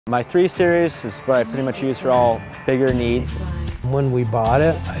My 3 Series is what I pretty much use for all bigger needs. When we bought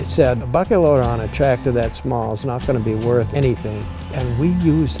it, I said, a bucket loader on a tractor that small is not going to be worth anything. And we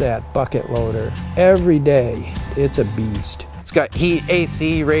use that bucket loader every day. It's a beast. It's got heat,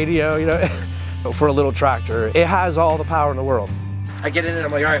 AC, radio, you know. For a little tractor, it has all the power in the world. I get in it,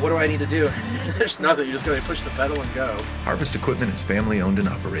 I'm like, all right, what do I need to do? There's nothing, you're just going to push the pedal and go. Harvest Equipment is family owned and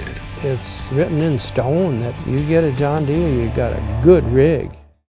operated. It's written in stone that you get a John Deere, you got a good rig.